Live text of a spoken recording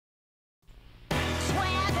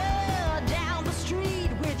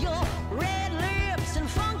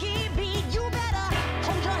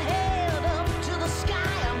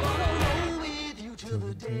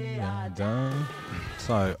day.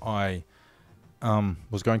 So I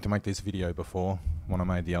was going to make this video before when I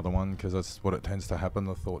made the other one, because that's what it tends to happen.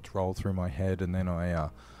 The thoughts roll through my head and then I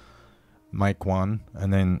make one,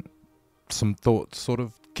 and then some thoughts sort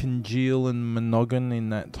of congeal and monogon in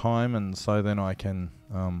that time, and so then I can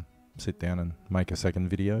sit down and make a second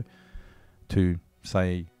video to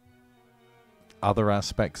say other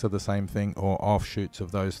aspects of the same thing or offshoots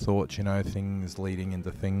of those thoughts, you know, things leading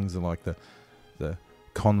into things, like the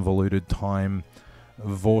convoluted time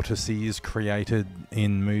vortices created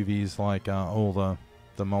in movies, like all the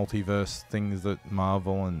multiverse things that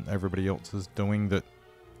Marvel and everybody else is doing that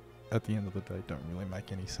at the end of the day don't really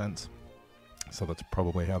make any sense. So that's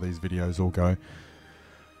probably how these videos all go.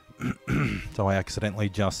 So I accidentally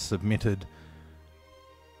just submitted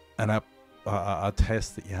a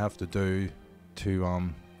test that you have to do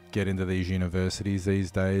to get into these universities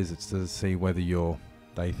these days. It's to see whether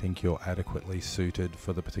they think you're adequately suited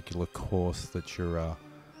for the particular course that you're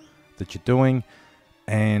doing.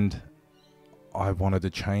 And I wanted to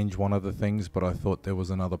change one of the things, but I thought there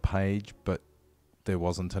was another page, but there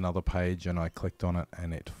wasn't another page, and I clicked on it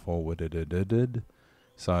and it forwarded it.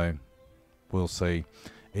 So we'll see.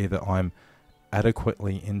 Either I'm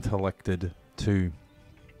adequately intellected to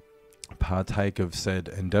partake of said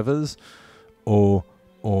endeavours, or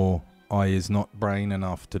I is not brain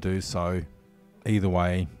enough to do so. Either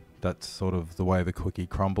way, that's sort of the way the cookie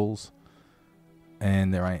crumbles,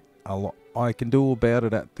 and there ain't a lot I can do about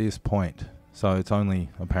it at this point. So it's only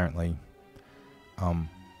apparently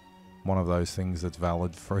one of those things that's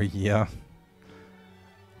valid for a year,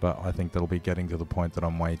 but I think that'll be getting to the point that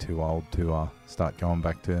I'm way too old to start going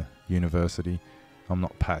back to university. I'm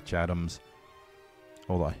not Patch Adams,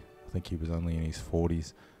 although I think he was only in his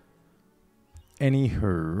 40s.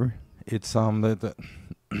 Anywho, it's the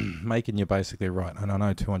making you basically write, and I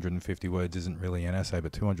know 250 words isn't really an essay,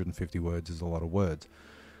 but 250 words is a lot of words.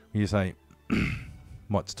 You say,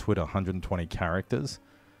 what's Twitter, 120 characters?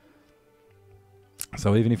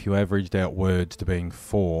 So even if you averaged out words to being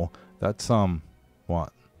 4, that's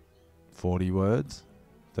what, 40 words?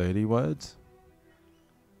 30 words?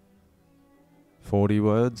 40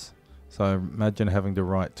 words? So imagine having to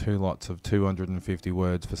write 2 lots of 250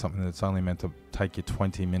 words for something that's only meant to take you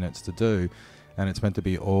 20 minutes to do, and it's meant to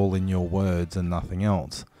be all in your words and nothing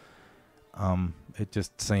else. It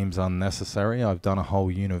just seems unnecessary. I've done a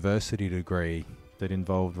whole university degree that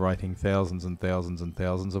involved writing thousands and thousands and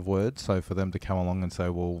thousands of words. So for them to come along and say,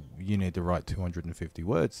 well, you need to write 250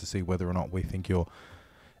 words to see whether or not we think you're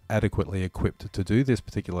adequately equipped to do this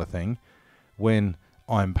particular thing, when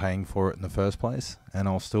I'm paying for it in the first place, and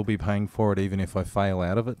I'll still be paying for it even if I fail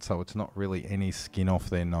out of it. So it's not really any skin off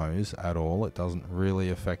their nose at all. It doesn't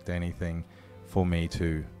really affect anything for me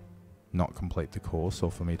to not complete the course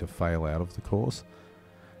or for me to fail out of the course.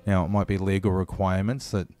 Now, it might be legal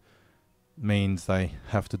requirements that means they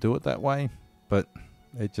have to do it that way, but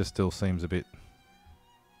it just still seems a bit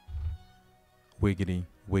wiggity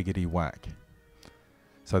whack.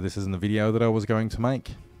 So this isn't the video that I was going to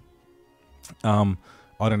make. I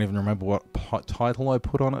don't even remember what title I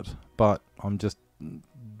put on it, but I'm just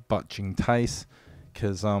butching Tace,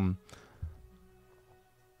 because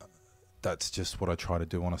that's just what I try to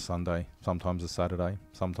do on a Sunday. Sometimes a Saturday,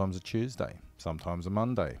 sometimes a Tuesday, sometimes a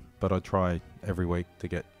Monday, but I try every week to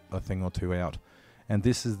get a thing or two out, and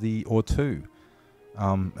this is the or two,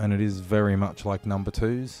 and it is very much like number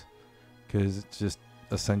 2s, because it's just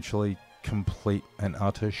essentially complete and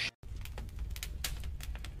utter shit.